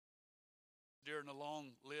during a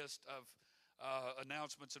long list of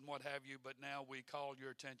announcements and what have you, but now we call your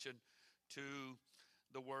attention to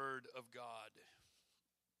the Word of God.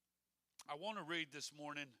 I want to read this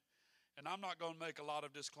morning, and I'm not going to make a lot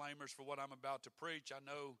of disclaimers for what I'm about to preach. I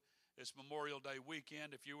know it's Memorial Day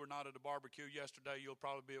weekend. If you were not at a barbecue yesterday, you'll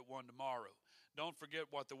probably be at one tomorrow. Don't forget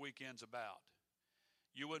what the weekend's about.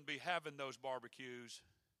 You wouldn't be having those barbecues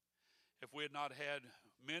if we had not had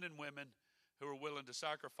men and women who are willing to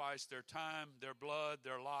sacrifice their time, their blood,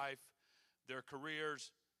 their life, their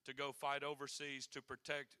careers to go fight overseas to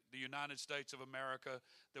protect the United States of America,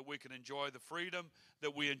 that we can enjoy the freedom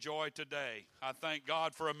that we enjoy today. I thank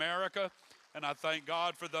God for America, and I thank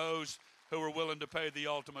God for those who are willing to pay the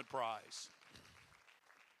ultimate price.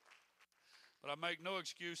 But I make no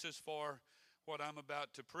excuses for what I'm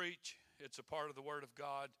about to preach. It's a part of the Word of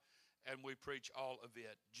God, and we preach all of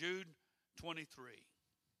it. Jude 23.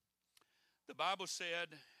 The Bible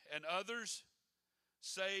said, "And others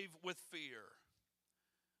save with fear,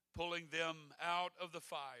 pulling them out of the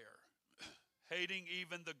fire, hating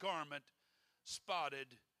even the garment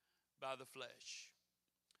spotted by the flesh."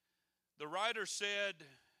 The writer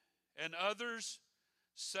said, "And others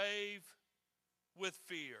save with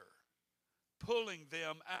fear, pulling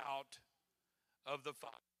them out of the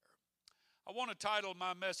fire." I want to title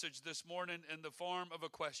my message this morning in the form of a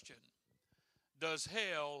question. Does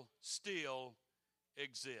hell still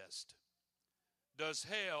exist? Does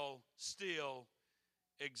hell still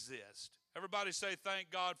exist? Everybody say, thank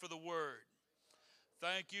God for the Word.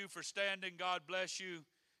 Thank you for standing. God bless you.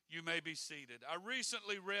 You may be seated. I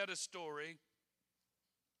recently read a story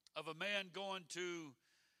of a man going to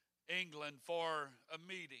England for a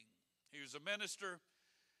meeting. He was a minister,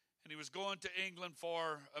 and he was going to England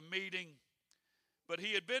for a meeting, but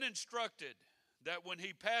he had been instructed that when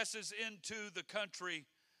he passes into the country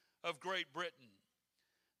of Great Britain,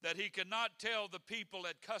 that he cannot tell the people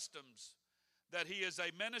at customs that he is a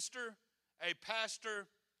minister, a pastor,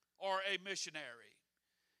 or a missionary.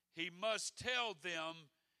 He must tell them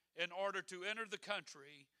in order to enter the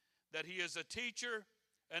country that he is a teacher,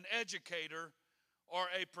 an educator, or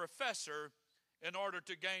a professor in order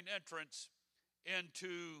to gain entrance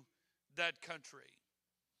into that country.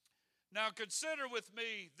 Now consider with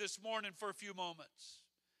me this morning for a few moments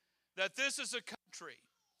that this is a country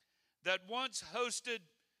that once hosted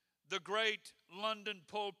the great London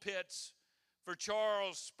pulpits for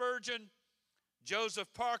Charles Spurgeon,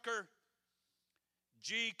 Joseph Parker,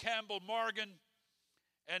 G. Campbell Morgan,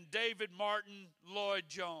 and David Martin Lloyd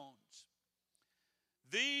Jones.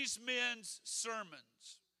 These men's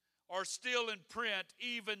sermons are still in print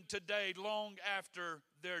even today, long after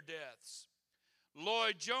their deaths.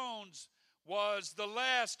 Lloyd Jones was the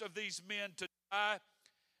last of these men to die,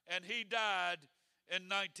 and he died in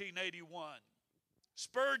 1981.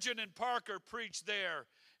 Spurgeon and Parker preached there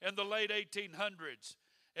in the late 1800s,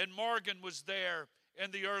 and Morgan was there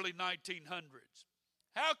in the early 1900s.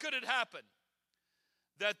 How could it happen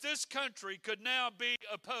that this country could now be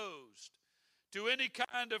opposed to any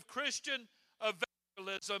kind of Christian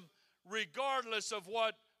evangelism, regardless of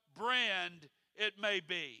what brand it may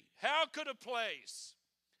be? How could a place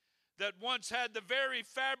that once had the very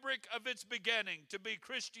fabric of its beginning to be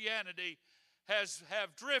Christianity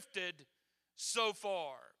have drifted so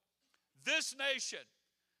far? This nation,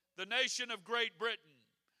 the nation of Great Britain,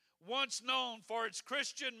 once known for its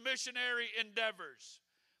Christian missionary endeavors,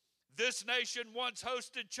 this nation once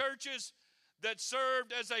hosted churches that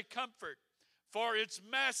served as a comfort for its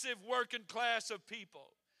massive working class of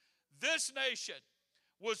people. This nation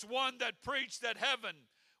was one that preached that heaven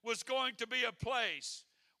was going to be a place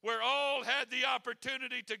where all had the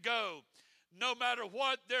opportunity to go, no matter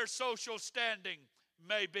what their social standing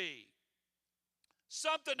may be.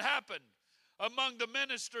 Something happened among the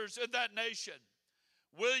ministers in that nation.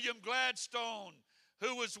 William Gladstone,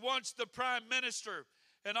 who was once the prime minister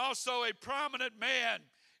and also a prominent man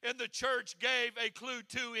in the church, gave a clue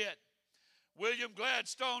to it. William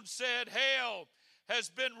Gladstone said, hell has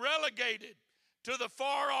been relegated to the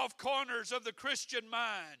far-off corners of the Christian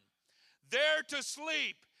mind, there to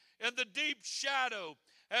sleep in the deep shadow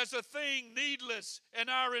as a thing needless in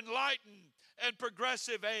our enlightened and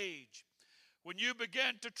progressive age. When you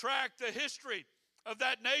begin to track the history of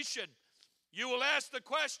that nation, you will ask the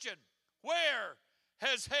question, where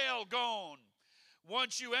has hell gone?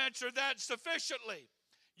 Once you answer that sufficiently,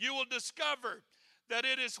 you will discover that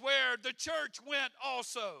it is where the church went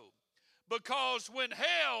also. Because when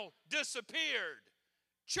hell disappeared,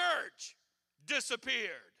 church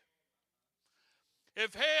disappeared.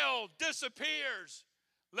 If hell disappears,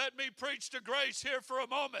 let me preach to Grace here for a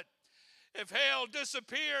moment. If hell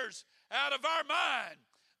disappears out of our mind,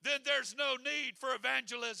 then there's no need for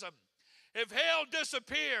evangelism. If hell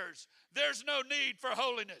disappears, there's no need for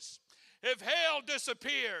holiness. If hell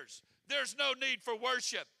disappears, there's no need for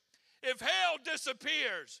worship. If hell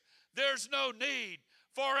disappears, there's no need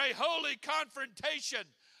for a holy confrontation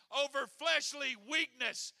over fleshly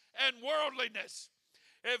weakness and worldliness.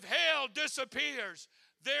 If hell disappears,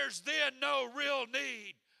 there's then no real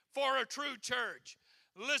need for a true church.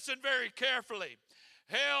 Listen very carefully.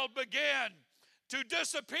 Hell began to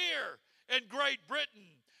disappear in Great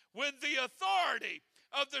Britain when the authority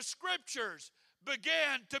of the Scriptures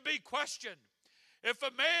began to be questioned. If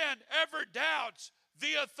a man ever doubts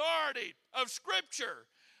the authority of Scripture,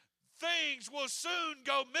 things will soon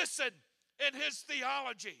go missing in his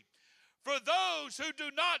theology. For those who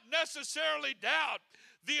do not necessarily doubt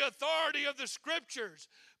the authority of the Scriptures,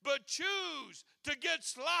 but choose to get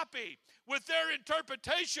sloppy with their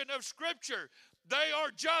interpretation of Scripture, they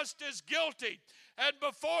are just as guilty, and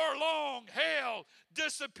before long, hell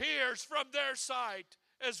disappears from their sight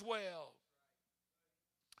as well.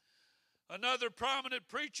 Another prominent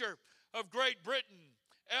preacher of Great Britain,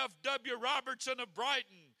 F.W. Robertson of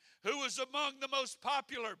Brighton, who was among the most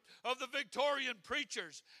popular of the Victorian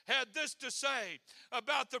preachers, had this to say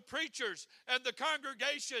about the preachers and the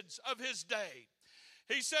congregations of his day.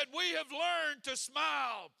 He said, "We have learned to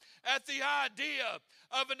smile at the idea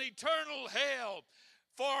of an eternal hell,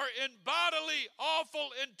 for in bodily,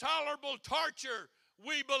 awful, intolerable torture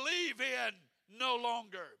we believe in no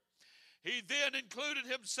longer." He then included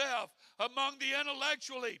himself among the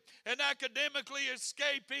intellectually and academically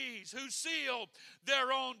escapees who sealed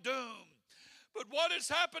their own doom. But what has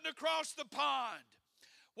happened across the pond,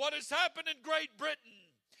 what has happened in Great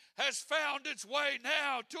Britain, has found its way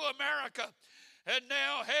now to America. And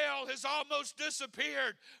now hell has almost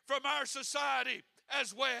disappeared from our society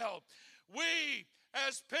as well. We,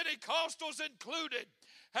 as Pentecostals included,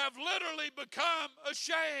 have literally become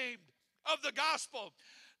ashamed of the gospel.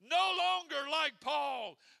 No longer like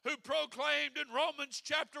Paul, who proclaimed in Romans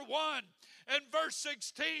chapter 1 and verse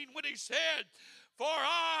 16 when he said, "For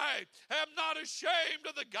I am not ashamed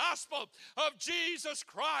of the gospel of Jesus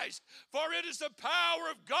Christ, for it is the power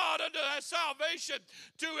of God unto salvation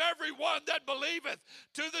to everyone that believeth,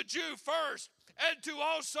 to the Jew first, and to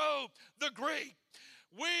also the Greek."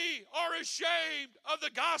 We are ashamed of the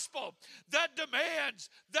gospel that demands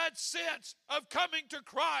that sense of coming to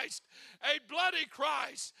Christ, a bloody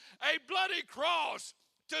Christ, a bloody cross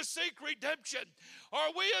to seek redemption.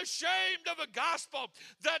 Are we ashamed of a gospel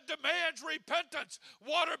that demands repentance,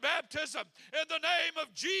 water baptism in the name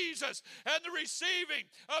of Jesus, and the receiving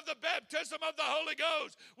of the baptism of the Holy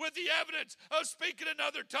Ghost with the evidence of speaking in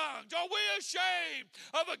other tongues? Are we ashamed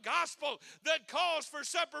of a gospel that calls for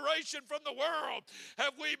separation from the world?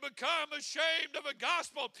 Have we become ashamed of a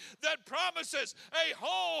gospel that promises a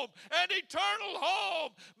home, an eternal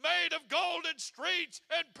home made of golden streets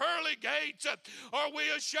and pearly gates? Are we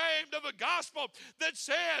ashamed of a gospel that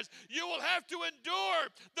says you will have to endure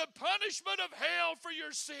the punishment of hell for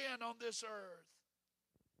your sin on this earth?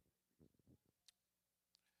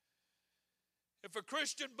 If a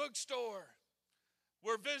Christian bookstore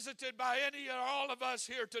were visited by any or all of us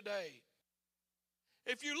here today,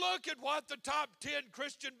 if you look at what the top 10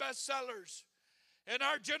 Christian bestsellers in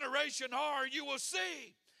our generation are, you will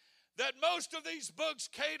see that most of these books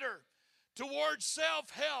cater towards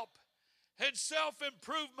self-help and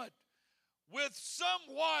self-improvement with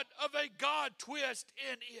somewhat of a God twist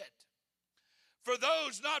in it. For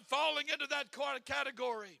those not falling into that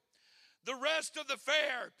category, the rest of the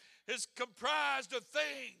fare is comprised of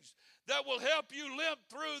things that will help you limp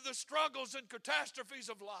through the struggles and catastrophes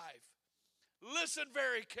of life. Listen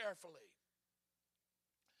very carefully.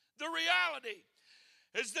 The reality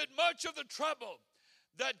is that much of the trouble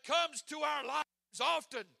that comes to our lives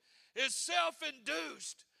often is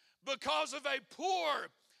self-induced because of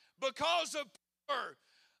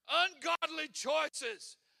ungodly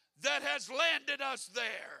choices that has landed us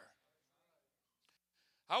there.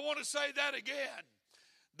 I want to say that again.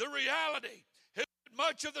 The reality is that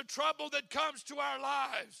much of the trouble that comes to our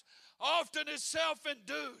lives often is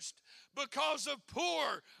self-induced because of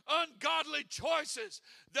poor, ungodly choices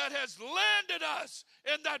that has landed us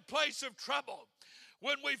in that place of trouble.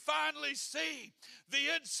 When we finally see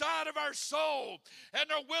the inside of our soul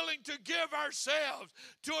and are willing to give ourselves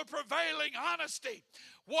to a prevailing honesty,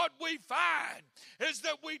 what we find is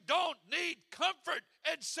that we don't need comfort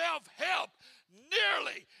and self-help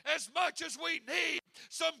nearly as much as we need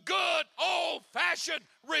some good old-fashioned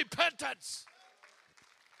repentance.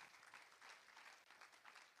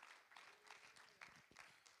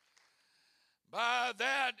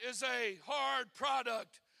 That is a hard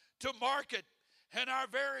product to market in our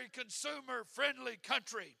very consumer-friendly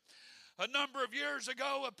country. A number of years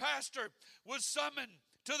ago, a pastor was summoned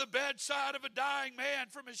to the bedside of a dying man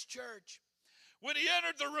from his church. When he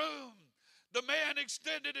entered the room, the man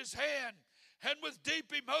extended his hand and with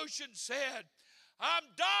deep emotion said,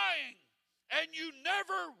 "I'm dying, and you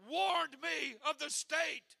never warned me of the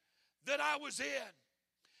state that I was in.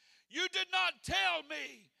 You did not tell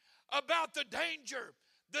me about the danger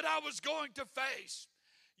that I was going to face.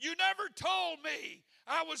 You never told me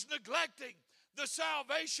I was neglecting the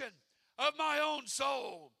salvation of my own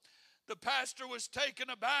soul." The pastor was taken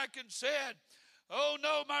aback and said, "Oh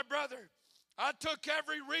no, my brother, I took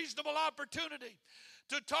every reasonable opportunity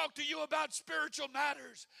to talk to you about spiritual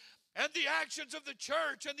matters and the actions of the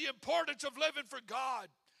church and the importance of living for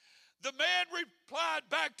God." The man replied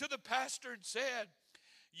back to the pastor and said,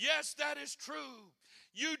 "Yes, that is true.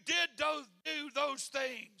 You did do those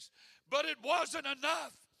things, but it wasn't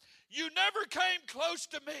enough. You never came close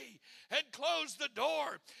to me and closed the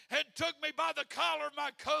door and took me by the collar of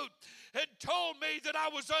my coat and told me that I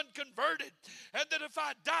was unconverted and that if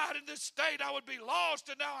I died in this state I would be lost,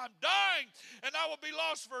 and now I'm dying and I will be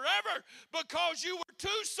lost forever because you were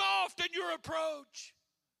too soft in your approach."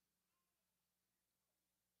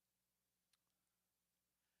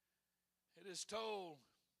 It is told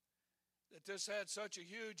that this had such a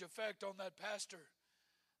huge effect on that pastor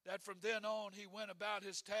that from then on he went about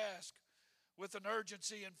his task with an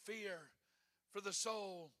urgency and fear for the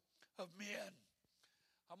soul of men.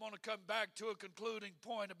 I'm going to come back to a concluding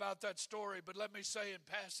point about that story, but let me say in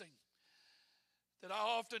passing that I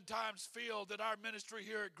oftentimes feel that our ministry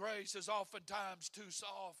here at Grace is oftentimes too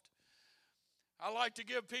soft. I like to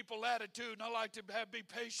give people latitude, and I like to be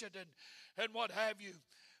patient and what have you.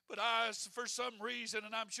 But for some reason,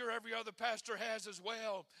 and I'm sure every other pastor has as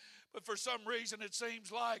well, but for some reason it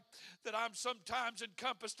seems like that I'm sometimes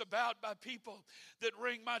encompassed about by people that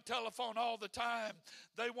ring my telephone all the time.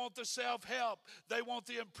 They want the self-help, they want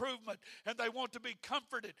the improvement, and they want to be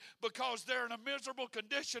comforted because they're in a miserable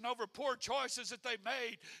condition over poor choices that they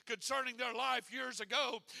made concerning their life years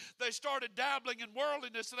ago. They started dabbling in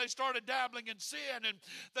worldliness, and they started dabbling in sin, and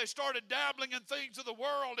they started dabbling in things of the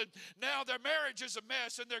world, and now their marriage is a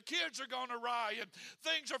mess, and their kids are going awry, and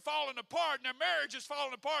things are falling apart, and their marriage is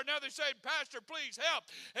falling apart. Now they're saying, "Pastor, please help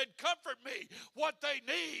and comfort me." What they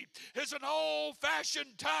need is an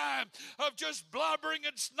old-fashioned time of just blubbering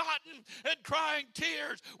and snotting and crying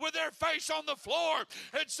tears with their face on the floor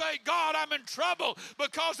and say, "God, I'm in trouble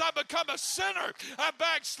because I've become a sinner. I'm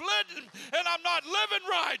backslidden and I'm not living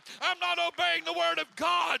right. I'm not obeying the word of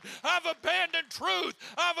God. I've abandoned truth.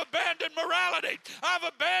 I've abandoned morality. I've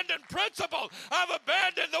abandoned principle. I've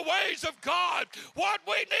abandoned the ways of God." What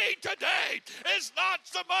we need today is not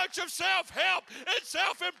so much of self-help and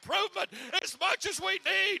self-improvement as much as we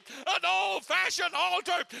need an old-fashioned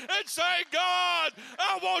altar and say, "God,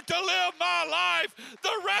 I want to live my life,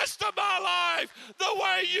 the rest of my life, the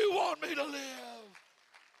way you want me to live."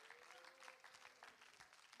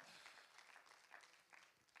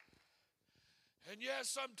 And yes,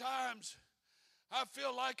 sometimes I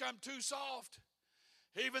feel like I'm too soft,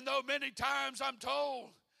 even though many times I'm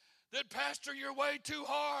told that, "Pastor, you're way too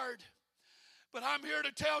hard." But I'm here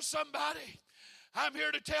to tell somebody, I'm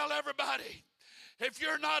here to tell everybody, if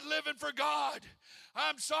you're not living for God,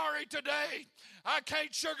 I'm sorry today. I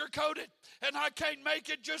can't sugarcoat it, and I can't make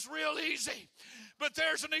it just real easy. But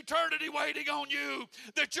there's an eternity waiting on you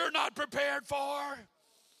that you're not prepared for.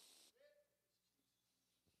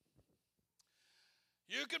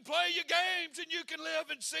 You can play your games, and you can live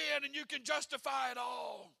in sin, and you can justify it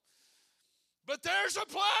all. But there's a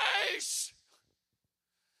place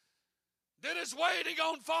that is waiting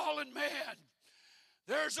on fallen man.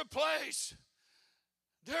 There's a place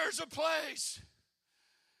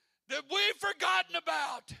that we've forgotten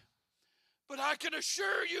about. But I can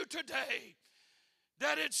assure you today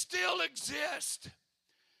that it still exists.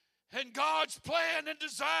 And God's plan and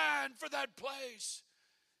design for that place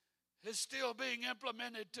is still being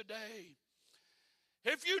implemented today.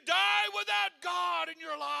 If you die without God in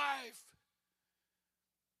your life,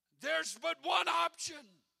 there's but one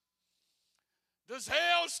option. Does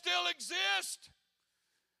hell still exist?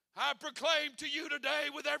 I proclaim to you today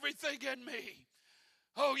with everything in me,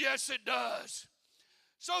 oh yes it does.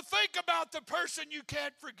 So think about the person you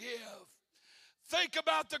can't forgive. Think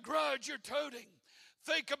about the grudge you're toting.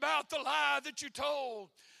 Think about the lie that you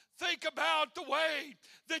told. Think about the way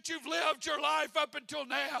that you've lived your life up until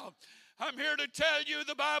now. I'm here to tell you,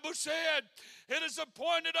 the Bible said, it is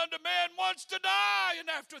appointed unto man once to die, and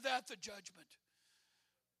after that the judgment.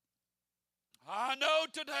 I know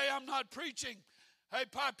today I'm not preaching a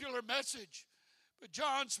popular message, But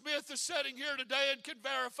John Smith is sitting here today and can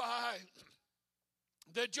verify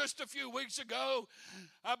that just a few weeks ago,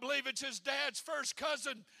 I believe it's his dad's first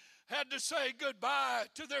cousin, had to say goodbye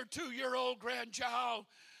to their 2-year-old grandchild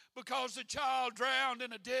because the child drowned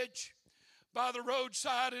in a ditch by the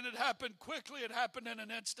roadside, and it happened quickly. It happened in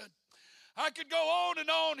an instant. I could go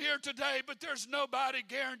on here today, but there's nobody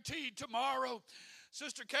guaranteed tomorrow.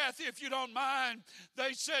 Sister Kathy, if you don't mind,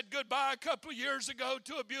 they said goodbye a couple of years ago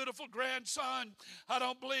to a beautiful grandson. I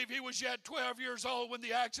don't believe he was yet 12 years old when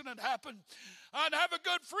the accident happened. I have a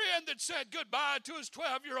good friend that said goodbye to his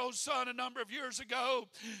 12-year-old son a number of years ago.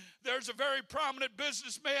 There's a very prominent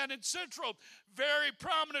businessman in Central,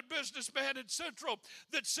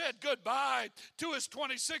 that said goodbye to his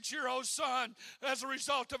 26-year-old son as a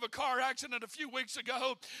result of a car accident a few weeks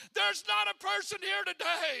ago. There's not a person here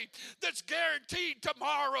today that's guaranteed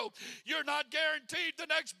tomorrow. You're not guaranteed the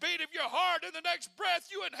next beat of your heart and the next breath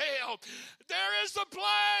you inhale. There is a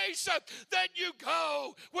place that you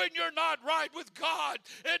go when you're not right with God.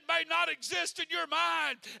 It may not exist in your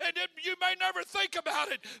mind, and you may never think about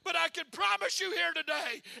it, but I can promise you here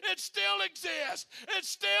today, it still exists. It's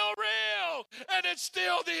still real, and it's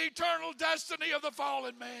still the eternal destiny of the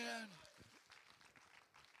fallen man.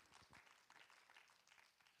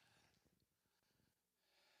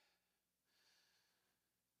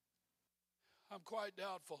 I'm quite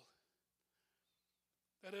doubtful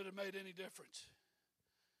that it had made any difference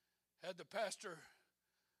had the pastor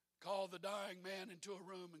called the dying man into a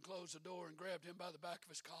room and closed the door and grabbed him by the back of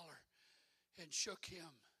his collar and shook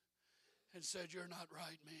him and said, "You're not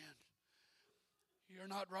right, man. You're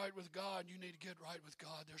not right with God. You need to get right with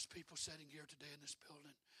God." There's people sitting here today in this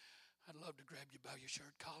building. I'd love to grab you by your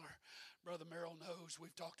shirt collar. Brother Merrill knows,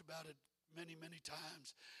 we've talked about it many, many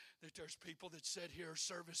times, that there's people that sit here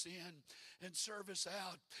service in and service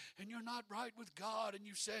out, and you're not right with God, and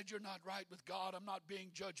you said you're not right with God. I'm not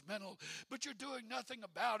being judgmental, but you're doing nothing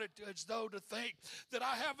about it, as though to think that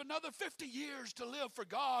I have another 50 years to live for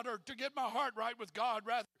God or to get my heart right with God.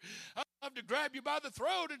 Rather, I'd love to grab you by the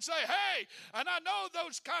throat and say, "Hey," and I know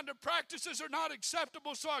those kind of practices are not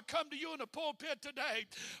acceptable, so I come to you in the pulpit today.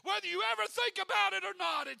 Whether you ever think about it or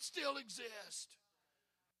not, it still exists.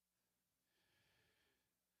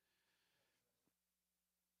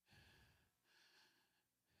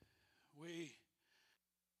 We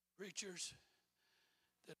preachers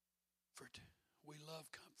that comfort, we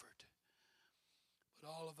love comfort. But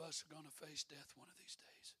all of us are going to face death one of these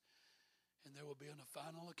days. And there will be a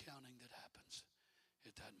final accounting that happens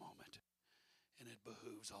at that moment. And it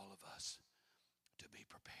behooves all of us to be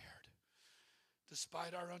prepared.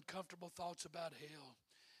 Despite our uncomfortable thoughts about hell,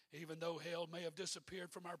 even though hell may have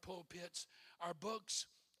disappeared from our pulpits, our books,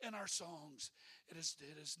 and our songs, it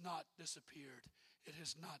has not disappeared. It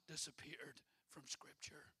has not disappeared from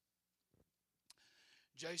Scripture.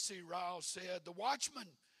 J.C. Ryle said, "The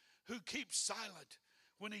watchman who keeps silent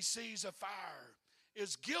when he sees a fire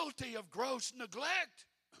is guilty of gross neglect."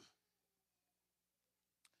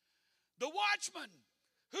 The watchman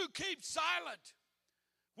who keeps silent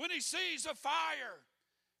when he sees a fire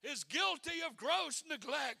is guilty of gross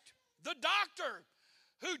neglect. The doctor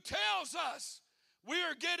who tells us we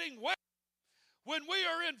are getting well when we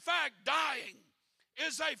are in fact dying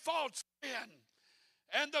is a false friend.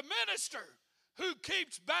 And the minister who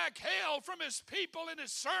keeps back hell from his people in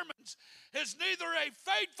his sermons is neither a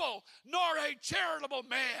faithful nor a charitable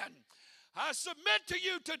man. I submit to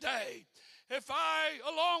you today, if I,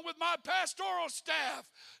 along with my pastoral staff,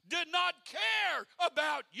 did not care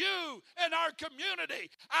about you and our community,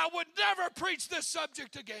 I would never preach this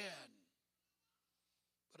subject again.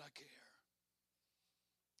 But I care.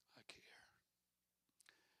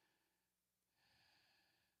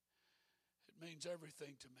 It means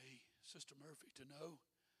everything to me, Sister Murphy, to know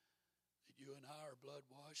that you and I are blood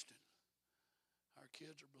washed and our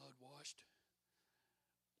kids are blood washed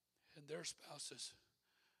and their spouses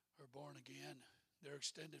are born again. Their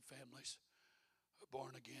extended families are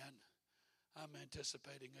born again. I'm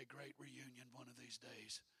anticipating a great reunion one of these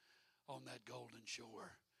days on that golden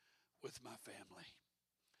shore with my family.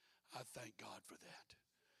 I thank God for that.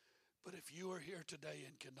 But if you are here today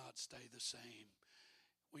and cannot stay the same,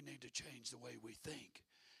 we need to change the way we think,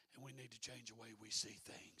 and we need to change the way we see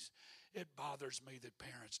things. It bothers me that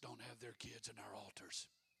parents don't have their kids in our altars.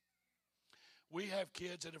 We have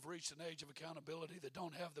kids that have reached an age of accountability that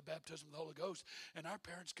don't have the baptism of the Holy Ghost, and our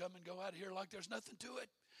parents come and go out here like there's nothing to it.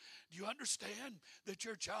 Do you understand that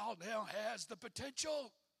your child now has the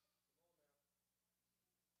potential?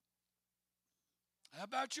 How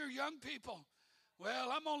about your young people?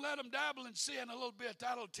 Well, I'm going to let them dabble in sin a little bit.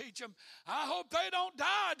 That'll teach them. I hope they don't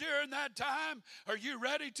die during that time. Are you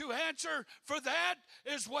ready to answer for that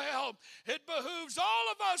as well? It behooves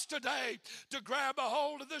all of us today to grab a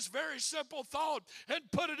hold of this very simple thought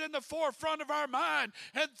and put it in the forefront of our mind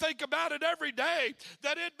and think about it every day,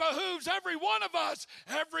 that it behooves every one of us,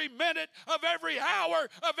 every minute of every hour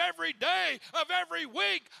of every day, of every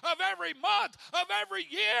week, of every month, of every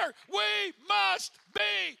year. We must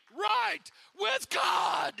be right with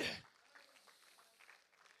God.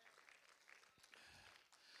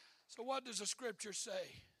 So what does the scripture say?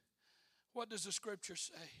 What does the scripture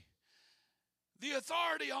say? The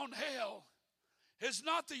authority on hell is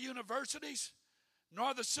not the universities,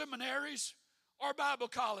 nor the seminaries, or Bible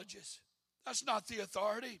colleges. That's not the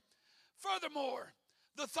authority. Furthermore,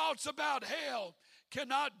 the thoughts about hell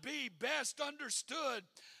cannot be best understood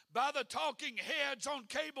by the talking heads on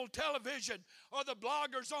cable television or the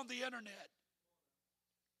bloggers on the internet.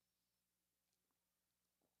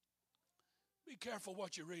 Be careful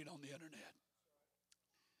what you read on the internet.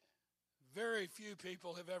 Very few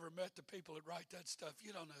people have ever met the people that write that stuff.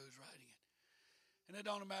 You don't know who's writing it. And it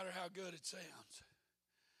don't matter how good it sounds.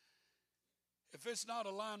 If it's not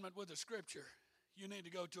alignment with the scripture, you need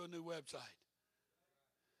to go to a new website.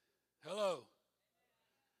 Hello.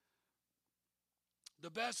 The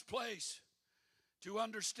best place to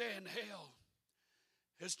understand hell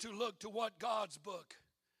is to look to what God's book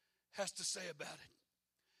has to say about it.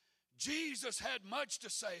 Jesus had much to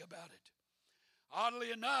say about it.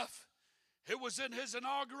 Oddly enough, it was in his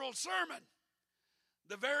inaugural sermon,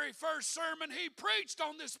 the very first sermon he preached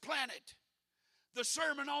on this planet, the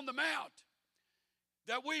Sermon on the Mount,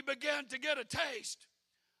 that we began to get a taste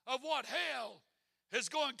of what hell is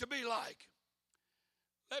going to be like.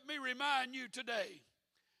 Let me remind you today,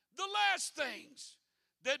 the last things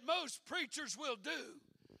that most preachers will do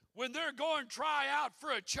when they're going to try out for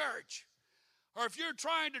a church, or if you're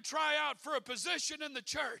trying to try out for a position in the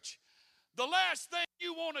church, the last thing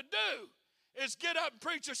you want to do is get up and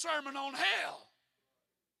preach a sermon on hell.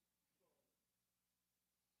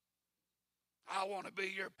 I want to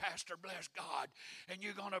be your pastor, bless God, and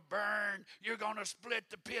you're going to burn, you're going to split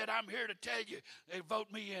the pit. I'm here to tell you, they vote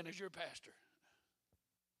me in as your pastor.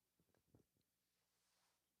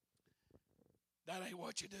 That ain't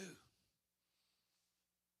what you do.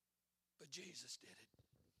 But Jesus did it.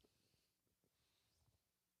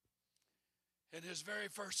 In his very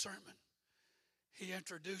first sermon, he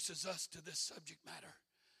introduces us to this subject matter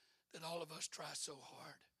that all of us try so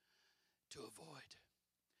hard to avoid.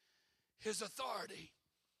 His authority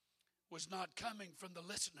was not coming from the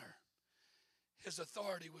listener. His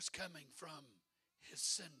authority was coming from his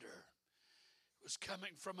sender. It was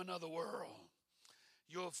coming from another world.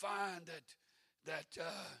 You'll find that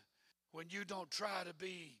when you don't try to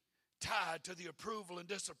be tied to the approval and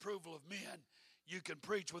disapproval of men, you can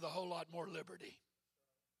preach with a whole lot more liberty.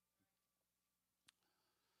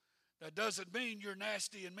 That doesn't mean you're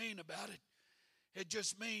nasty and mean about it. It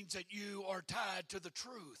just means that you are tied to the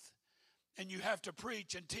truth. And you have to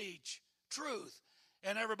preach and teach truth.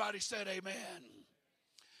 And everybody said amen.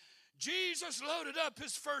 Jesus loaded up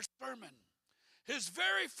his first sermon, his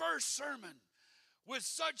very first sermon, with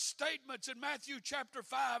such statements in Matthew chapter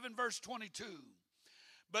 5 and verse 22.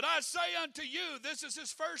 But I say unto you, this is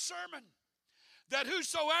his first sermon, that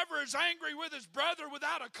whosoever is angry with his brother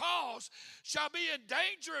without a cause shall be in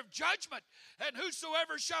danger of judgment. And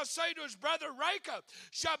whosoever shall say to his brother, Raca,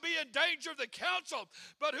 shall be in danger of the council.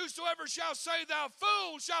 But whosoever shall say, thou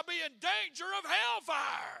fool, shall be in danger of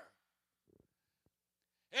hellfire.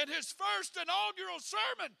 In his first inaugural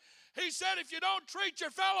sermon, he said, if you don't treat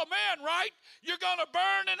your fellow man right, you're going to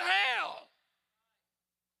burn in hell.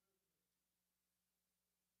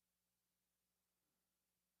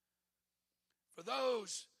 For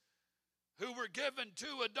those who were given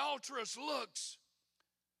to adulterous looks,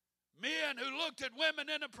 men who looked at women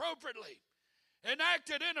inappropriately and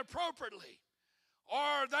acted inappropriately,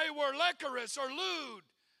 or they were lecherous or lewd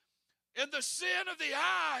in the sin of the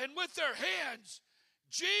eye and with their hands,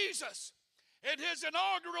 Jesus, in his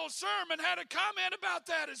inaugural sermon, had a comment about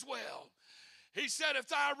that as well. He said, if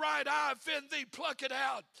thy right eye offend thee, pluck it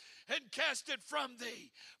out and cast it from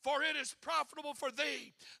thee. For it is profitable for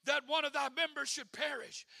thee that one of thy members should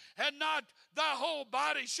perish, and not thy whole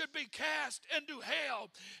body should be cast into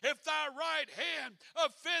hell. If thy right hand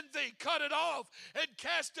offend thee, cut it off and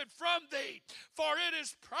cast it from thee. For it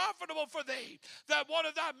is profitable for thee that one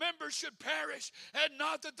of thy members should perish, and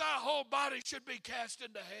not that thy whole body should be cast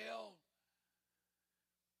into hell.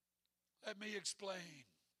 Let me explain.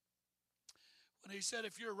 When he said,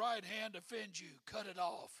 if your right hand offends you, cut it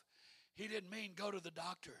off, he didn't mean go to the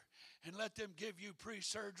doctor and let them give you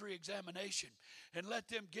pre-surgery examination, and let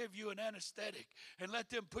them give you an anesthetic, and let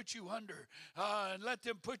them put you under, and let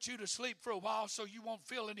them put you to sleep for a while so you won't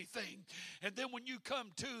feel anything. And then when you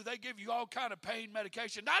come to, they give you all kind of pain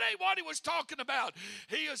medication. That ain't what he was talking about.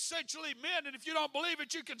 He essentially meant, and if you don't believe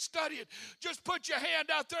it, you can study it. Just put your hand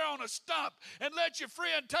out there on a stump and let your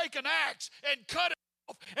friend take an axe and cut it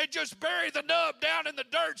and just bury the nub down in the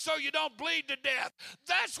dirt so you don't bleed to death.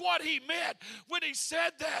 That's what he meant when he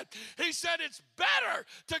said that. He said it's better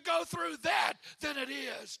to go through that than it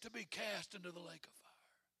is to be cast into the lake of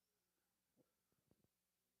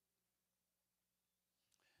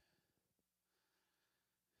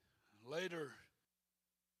fire. Later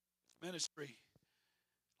in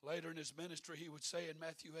his ministry, he would say in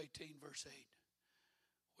Matthew 18, verse 8,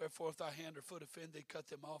 wherefore if thy hand or foot offend thee, cut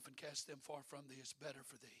them off and cast them far from thee. It's better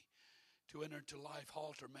for thee to enter into life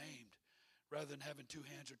halt or maimed, rather than having 2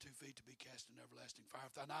 hands or 2 feet to be cast in everlasting fire.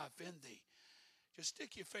 If thine eye offend thee, just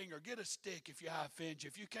stick your finger, get a stick if your eye offends you.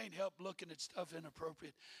 If you can't help looking at stuff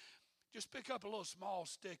inappropriate, just pick up a little small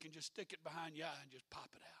stick and just stick it behind your eye and just pop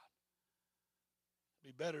it out.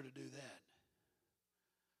 It'd be better to do that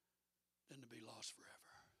than to be lost forever.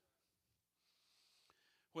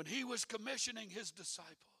 When he was commissioning his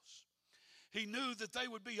disciples, he knew that they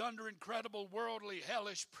would be under incredible worldly,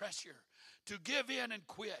 hellish pressure to give in and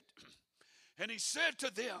quit. And he said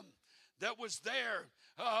to them that was there,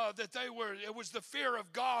 it was the fear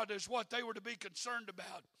of God is what they were to be concerned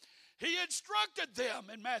about. He instructed them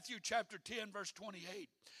in Matthew chapter 10, verse 28,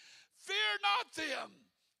 fear not them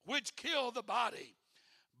which kill the body,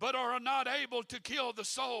 but are not able to kill the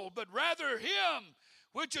soul, but rather him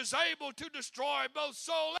which is able to destroy both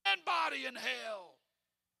soul and body in hell.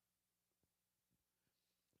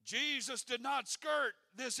 Jesus did not skirt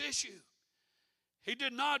this issue. He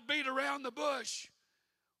did not beat around the bush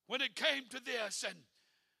when it came to this. And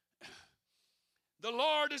the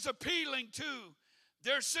Lord is appealing to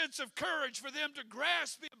their sense of courage for them to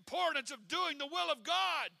grasp the importance of doing the will of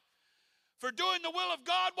God. For doing the will of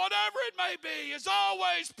God, whatever it may be, is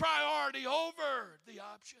always priority over the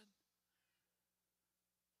option.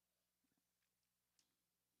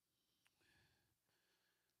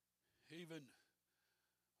 Even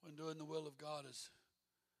when doing the will of God is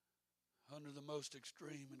under the most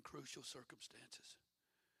extreme and crucial circumstances,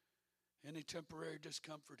 any temporary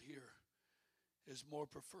discomfort here is more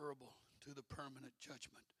preferable to the permanent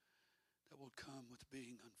judgment that will come with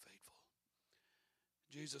being unfaithful.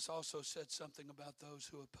 Jesus also said something about those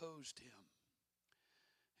who opposed him.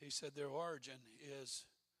 He said their origin is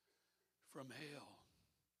from hell.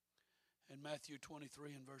 In Matthew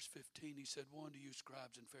 23 and verse 15, he said, woe unto you,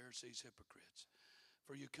 scribes and Pharisees, hypocrites,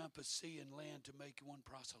 for you compass sea and land to make one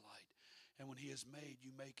proselyte, and when he is made,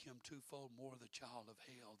 you make him twofold more the child of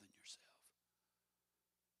hell than yourself.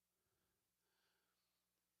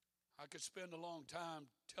 I could spend a long time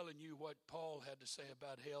telling you what Paul had to say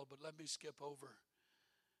about hell, but let me skip over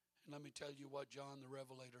and let me tell you what John the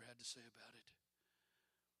Revelator had to say about it.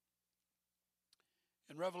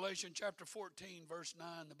 In Revelation chapter 14, verse 9,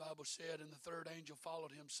 the Bible said, and the third angel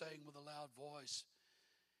followed him, saying with a loud voice,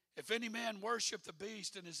 if any man worship the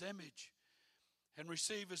beast in his image, and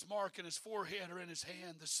receive his mark in his forehead or in his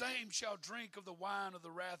hand, the same shall drink of the wine of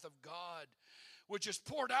the wrath of God, which is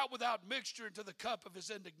poured out without mixture into the cup of his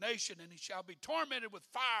indignation, and he shall be tormented with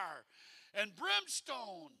fire and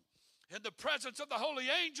brimstone in the presence of the holy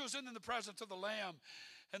angels and in the presence of the Lamb.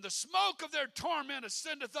 And the smoke of their torment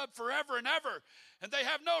ascendeth up forever and ever. And they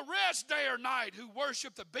have no rest day or night who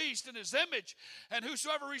worship the beast in his image. And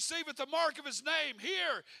whosoever receiveth the mark of his name,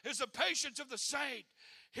 here is the patience of the saint.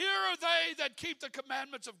 Here are they that keep the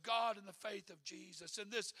commandments of God and the faith of Jesus. In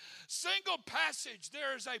this single passage,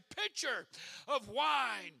 there is a picture of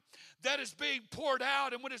wine that is being poured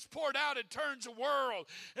out. And when it's poured out, it turns the world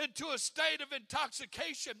into a state of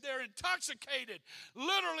intoxication. They're intoxicated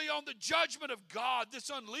literally on the judgment of God. This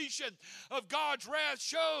unleashing of God's wrath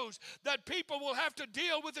shows that people will have to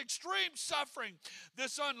deal with extreme suffering.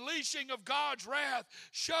 This unleashing of God's wrath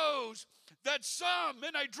shows that some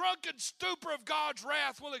in a drunken stupor of God's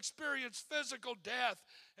wrath will experience physical death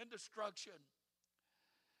and destruction.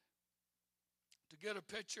 To get a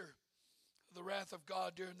picture of the wrath of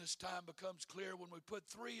God during this time becomes clear when we put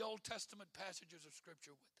 3 Old Testament passages of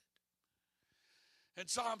Scripture with it. In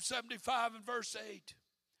Psalm 75 and verse 8,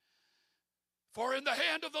 for in the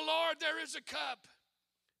hand of the Lord there is a cup,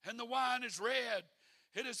 and the wine is red.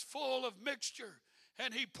 It is full of mixture,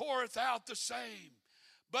 and he poureth out the same.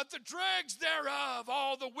 But the dregs thereof,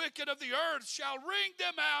 all the wicked of the earth, shall wring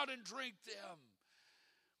them out and drink them.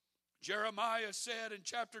 Jeremiah said in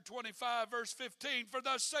chapter 25, verse 15, "For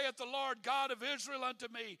thus saith the Lord God of Israel unto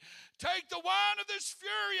me, Take the wine of this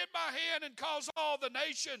fury in my hand, and cause all the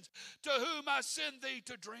nations to whom I send thee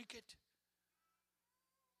to drink it."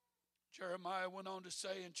 Jeremiah went on to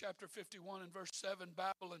say in chapter 51 and verse 7,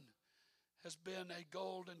 "Babylon has been a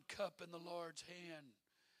golden cup in the Lord's hand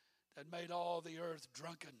that made all the earth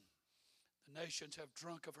drunken. The nations have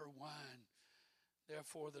drunk of her wine.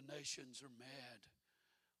 Therefore the nations are mad,"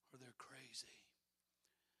 or they're crazy.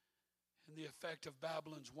 And the effect of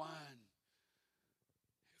Babylon's wine,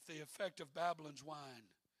 if the effect of Babylon's wine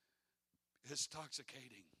is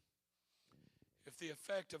intoxicating, if the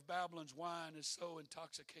effect of Babylon's wine is so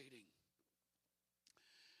intoxicating,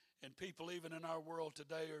 and people even in our world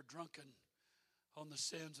today are drunken on the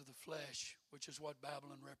sins of the flesh, which is what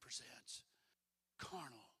Babylon represents,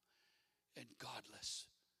 carnal and godless.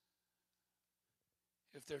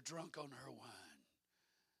 If they're drunk on her wine,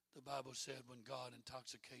 the Bible said when God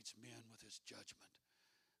intoxicates men with his judgment,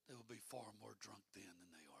 they will be far more drunk then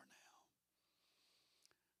than they are now.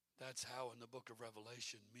 That's how in the book of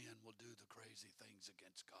Revelation men will do the crazy things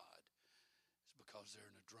against God. It's because they're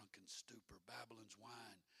in a drunken stupor. Babylon's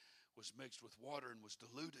wine was mixed with water and was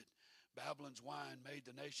diluted. Babylon's wine made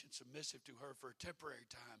the nation submissive to her for a temporary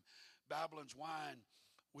time. Babylon's wine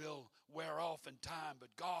will wear off in time,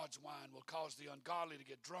 but God's wine will cause the ungodly to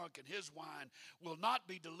get drunk, and his wine will not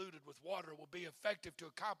be diluted with water. It will be effective to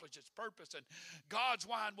accomplish its purpose, and God's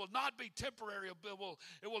wine will not be temporary. It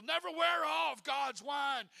will never wear off. God's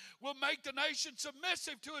wine will make the nation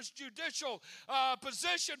submissive to its judicial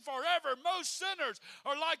position forever. Most sinners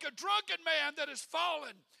are like a drunken man that has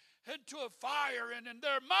fallen into a fire, and in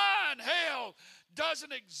their mind hell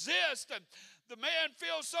doesn't exist, and the man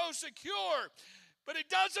feels so secure, but he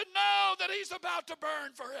doesn't know that he's about to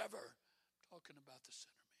burn forever. I'm talking about the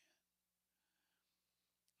sinner man.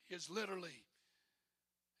 He is literally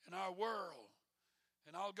in our world,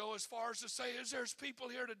 and I'll go as far as to say is there's people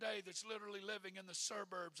here today that's literally living in the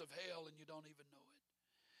suburbs of hell and you don't even know it.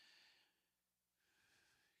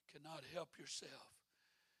 You cannot help yourself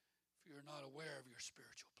if you're not aware of your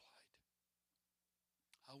spiritual plight.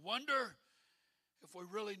 I wonder if we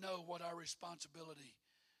really know what our responsibility,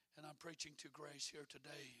 and I'm preaching to Grace here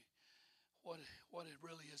today, what it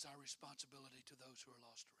really is our responsibility to those who are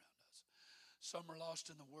lost around us. Some are lost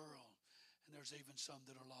in the world, and there's even some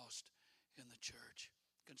that are lost in the church.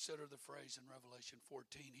 Consider the phrase in Revelation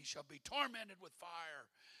 14, "He shall be tormented with fire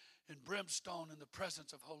and brimstone in the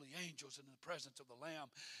presence of holy angels and in the presence of the Lamb."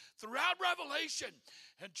 Throughout Revelation,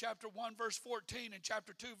 in chapter 1 verse 14, in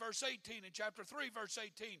chapter 2 verse 18, in chapter 3 verse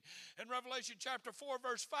 18, in Revelation chapter 4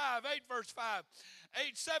 verse 5, 8 verse 5,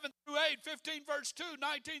 8, 7 through 8, 15 verse 2,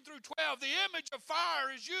 19 through 12, the image of fire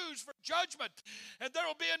is used for judgment, and there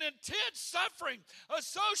will be an intense suffering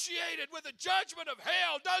associated with the judgment of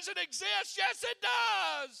hell. Does it exist? Yes, it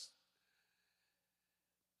does.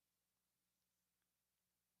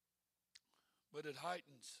 But it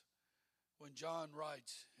heightens when John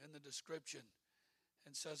writes in the description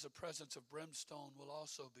and says the presence of brimstone will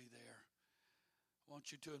also be there. I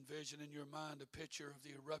want you to envision in your mind a picture of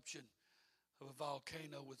the eruption of a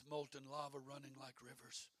volcano with molten lava running like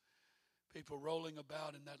rivers. People rolling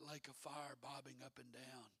about in that lake of fire, bobbing up and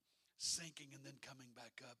down, sinking and then coming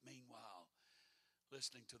back up. Meanwhile,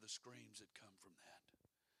 listening to the screams that come from that.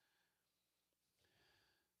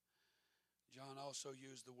 John also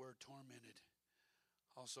used the word tormented.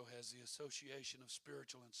 Also has the association of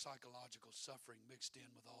spiritual and psychological suffering mixed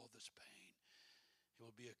in with all this pain. It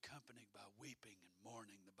will be accompanied by weeping and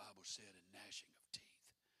mourning, the Bible said, and gnashing of teeth.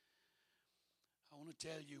 I want to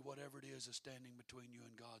tell you, whatever it is that's standing between you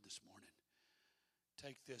and God this morning,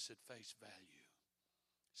 take this at face value.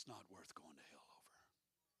 It's not worth going to hell over.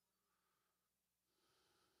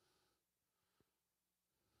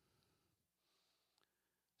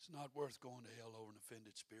 It's not worth going to hell over an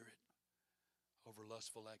offended spirit, over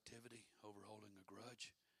lustful activity, over holding a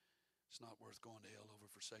grudge. It's not worth going to hell over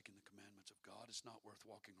forsaking the commandments of God. It's not worth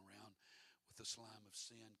walking around with the slime of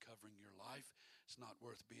sin covering your life. It's not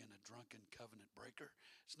worth being a drunken covenant breaker.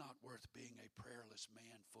 It's not worth being a prayerless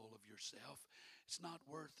man full of yourself. It's not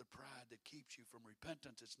worth the pride that keeps you from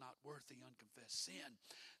repentance. It's not worth the unconfessed sin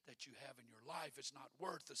that you have in your life. It's not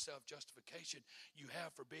worth the self-justification you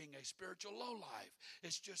have for being a spiritual lowlife.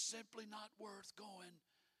 It's just simply not worth going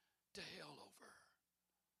to hell over.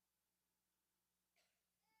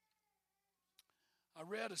 I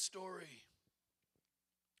read a story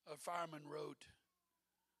a fireman wrote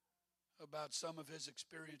about some of his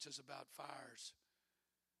experiences about fires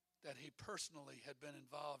that he personally had been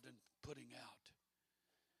involved in putting out.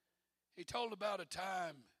 He told about a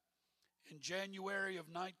time in January of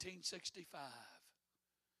 1965.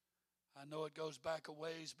 I know it goes back a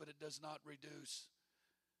ways, but it does not reduce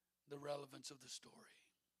the relevance of the story.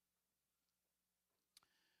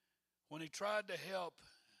 When he tried to help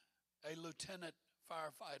a lieutenant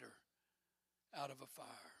firefighter out of a fire,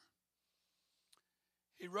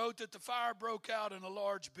 he wrote that the fire broke out in a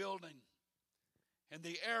large building, and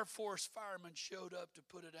the Air Force firemen showed up to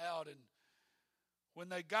put it out. And when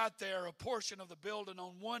they got there, a portion of the building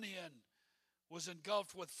on one end was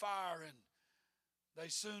engulfed with fire, and they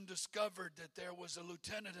soon discovered that there was a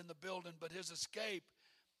lieutenant in the building, but his escape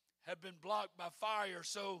had been blocked by fire.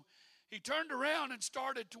 So he turned around and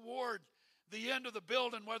started toward the end of the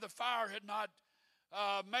building where the fire had not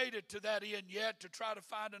made it to that end yet, to try to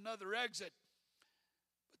find another exit.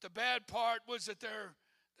 But the bad part was that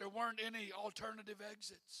there weren't any alternative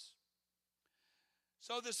exits.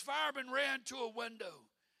 So this fireman ran to a window,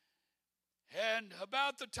 and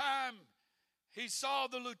about the time he saw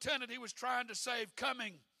the lieutenant he was trying to save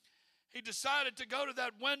coming, he decided to go to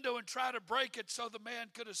that window and try to break it so the man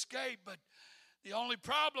could escape. But the only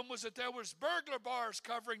problem was that there was burglar bars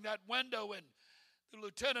covering that window, and the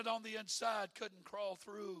lieutenant on the inside couldn't crawl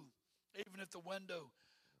through, even if the window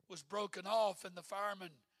was broken off, and the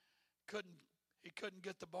fireman couldn't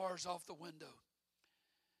get the bars off the window.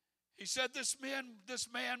 He said this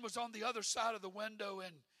man was on the other side of the window,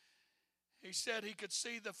 and he said he could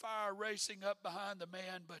see the fire racing up behind the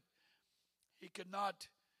man, but he could not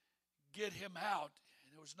get him out.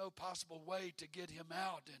 And there was no possible way to get him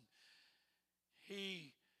out. And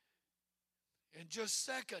he, in just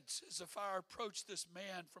seconds, as the fire approached this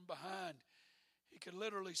man from behind, he could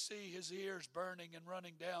literally see his ears burning and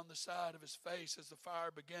running down the side of his face as the fire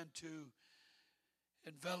began to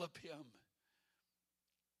envelop him.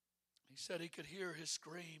 He said he could hear his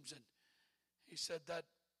screams, and he said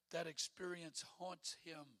that experience haunts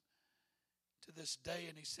him to this day.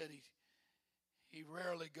 And he said he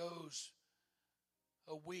rarely goes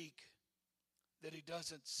a week that he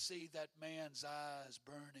doesn't see that man's eyes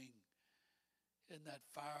burning in that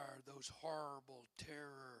fire, those horrible,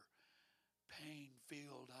 terror,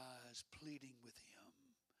 pain-filled eyes pleading with him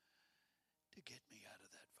to get me out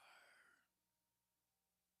of that fire.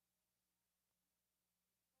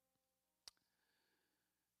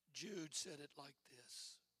 Jude said it like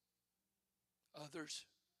this: others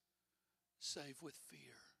save with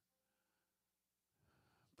fear,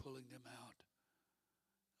 pulling them out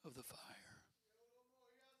of the fire.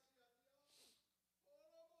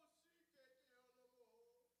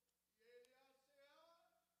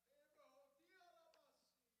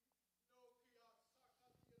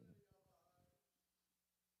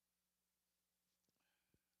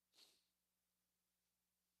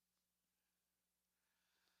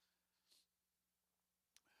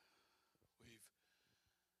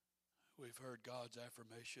 We've heard God's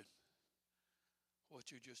affirmation.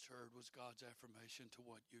 What you just heard was God's affirmation to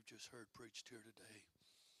what you've just heard preached here today.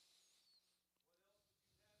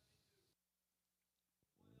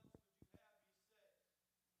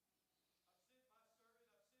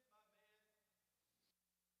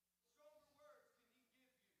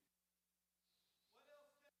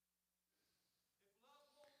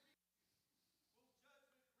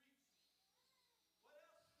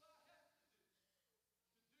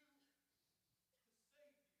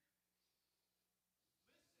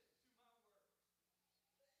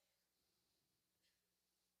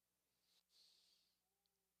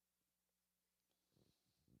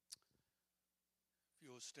 If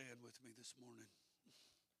you'll stand with me this morning.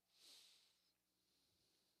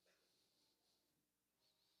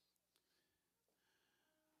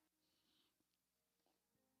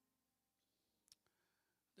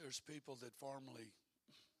 There's people that formerly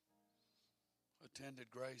attended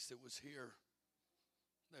Grace that was here.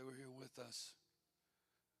 They were here with us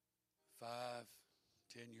 5,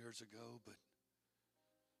 10 years ago, but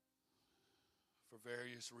for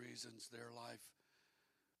various reasons their life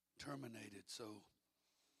terminated. So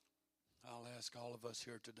I'll ask all of us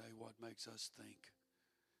here today, what makes us think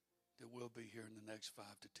that we'll be here in the next 5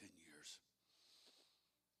 to 10 years?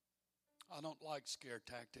 I don't like scare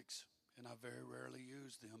tactics, and I very rarely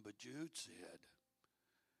use them, but Jude said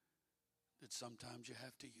that sometimes you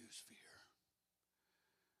have to use fear.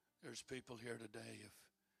 There's people here today, if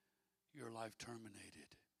your life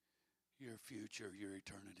terminated, your future, your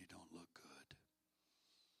eternity don't look good.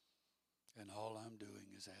 And all I'm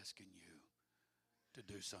doing is asking you to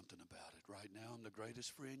do something about it. Right now, I'm the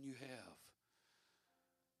greatest friend you have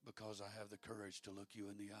because I have the courage to look you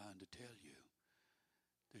in the eye and to tell you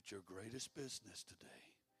that your greatest business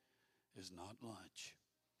today is not lunch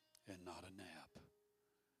and not a nap.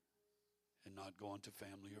 and not going to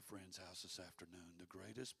family or friends' house this afternoon. The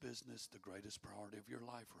greatest business, the greatest priority of your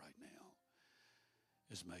life right now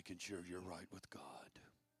is making sure you're right with God.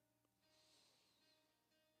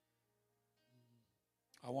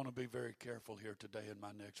 I want to be very careful here today in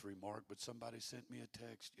my next remark, but somebody sent me a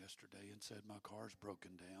text yesterday and said my car's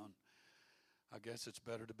broken down. I guess it's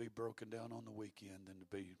better to be broken down on the weekend than to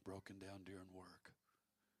be broken down during work.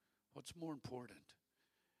 What's more important?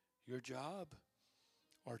 Your job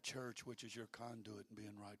or church, which is your conduit in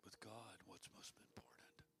being right with God? What's most important?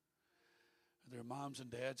 Are there moms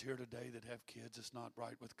and dads here today that have kids that's not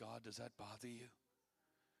right with God? Does that bother you?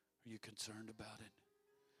 Are you concerned about it?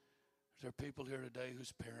 Are there people here today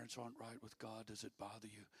whose parents aren't right with God? Does it bother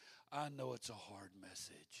you? I know it's a hard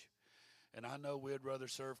message. And I know we'd rather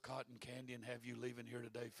serve cotton candy and have you leaving here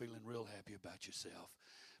today feeling real happy about yourself.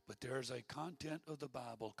 But there's a content of the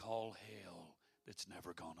Bible called hell that's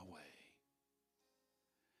never gone away.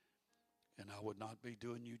 And I would not be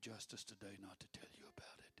doing you justice today not to tell you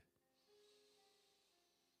about it.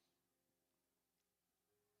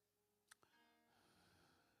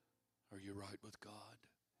 Are you right with God?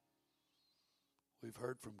 We've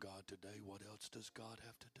heard from God today. What else does God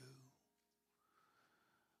have to do?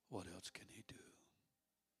 What else can he do?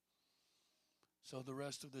 So the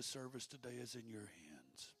rest of this service today is in your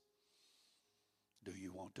hands. Do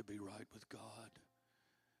you want to be right with God?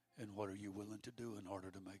 And what are you willing to do in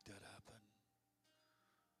order to make that happen?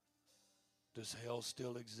 Does hell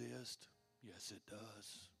still exist? Yes, it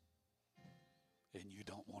does. And you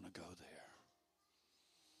don't want to go there.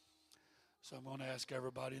 So I'm going to ask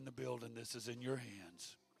everybody in the building, this is in your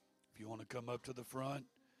hands. If you want to come up to the front,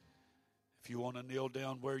 if you want to kneel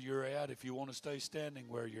down where you're at, if you want to stay standing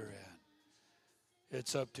where you're at,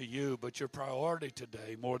 it's up to you. But your priority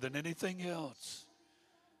today, more than anything else,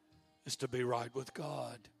 is to be right with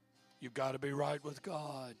God. You've got to be right with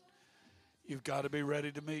God. You've got to be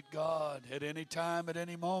ready to meet God. At any time, at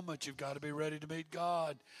any moment, you've got to be ready to meet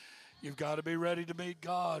God. You've got to be ready to meet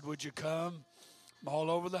God. Would you come all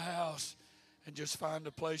over the house and just find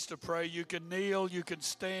a place to pray? You can kneel, you can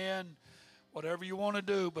stand, whatever you want to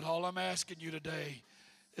do. But all I'm asking you today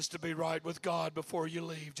is to be right with God before you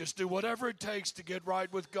leave. Just do whatever it takes to get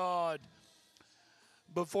right with God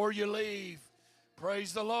before you leave.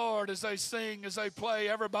 Praise the Lord as they sing, as they play,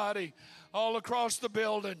 everybody all across the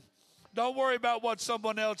building. Don't worry about what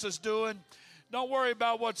someone else is doing. Don't worry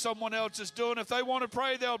about what someone else is doing. If they want to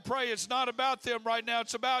pray, they'll pray. It's not about them right now.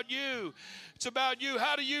 It's about you. It's about you.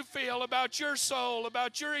 How do you feel about your soul,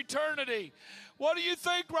 about your eternity? What do you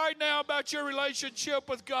think right now about your relationship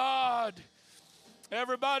with God?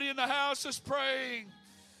 Everybody in the house is praying.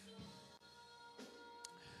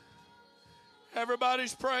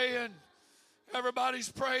 Everybody's praying. Everybody's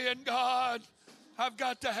praying. God, I've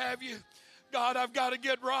got to have you. God, I've got to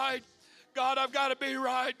get right. God, I've got to be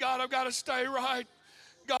right. God, I've got to stay right.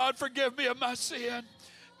 God, forgive me of my sin.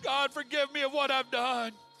 God, forgive me of what I've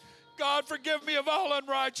done. God, forgive me of all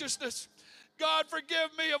unrighteousness. God,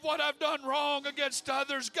 forgive me of what I've done wrong against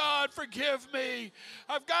others. God, forgive me.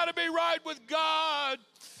 I've got to be right with God.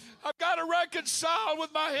 I've got to reconcile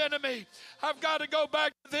with my enemy. I've got to go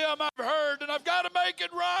back to them I've heard, and I've got to make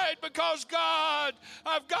it right because, God,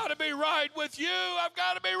 I've got to be right with you. I've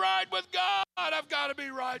got to be right with God. I've got to be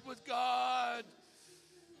right with God.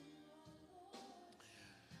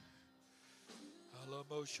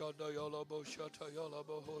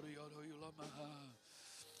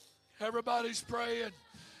 Everybody's praying.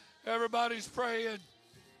 Everybody's praying.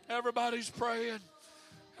 Everybody's praying.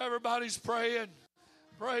 Everybody's praying.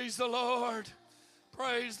 Praise the Lord.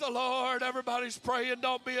 Praise the Lord. Everybody's praying.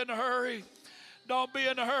 Don't be in a hurry. Don't be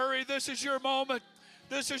in a hurry. This is your moment.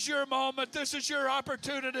 This is your moment. This is your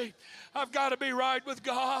opportunity. I've got to be right with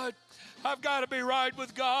God. I've got to be right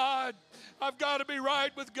with God. I've got to be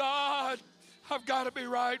right with God. I've got to be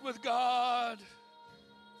right with God.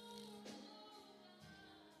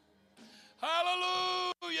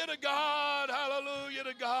 Hallelujah to God. Hallelujah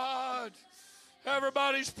to God.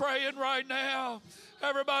 Everybody's praying right now.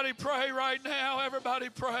 Everybody pray right now. Everybody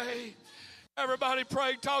pray. Everybody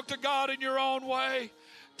pray. Talk to God in your own way.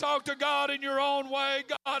 Talk to God in your own way.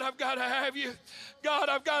 God, I've got to have you. God,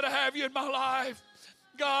 I've got to have you in my life.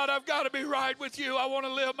 God, I've got to be right with you. I want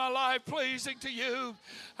to live my life pleasing to you.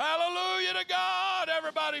 Hallelujah to God.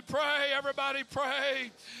 Everybody pray. Everybody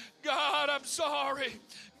pray. God, I'm sorry.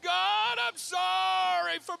 God, I'm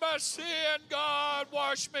sorry for my sin. God,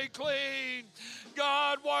 wash me clean.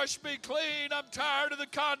 God, wash me clean. I'm tired of the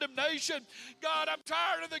condemnation. God, I'm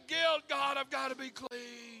tired of the guilt. God, I've got to be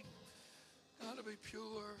clean. Got to be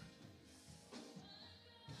pure.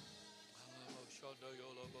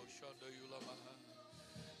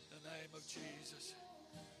 In the name of Jesus.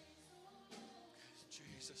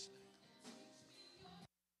 Jesus' name.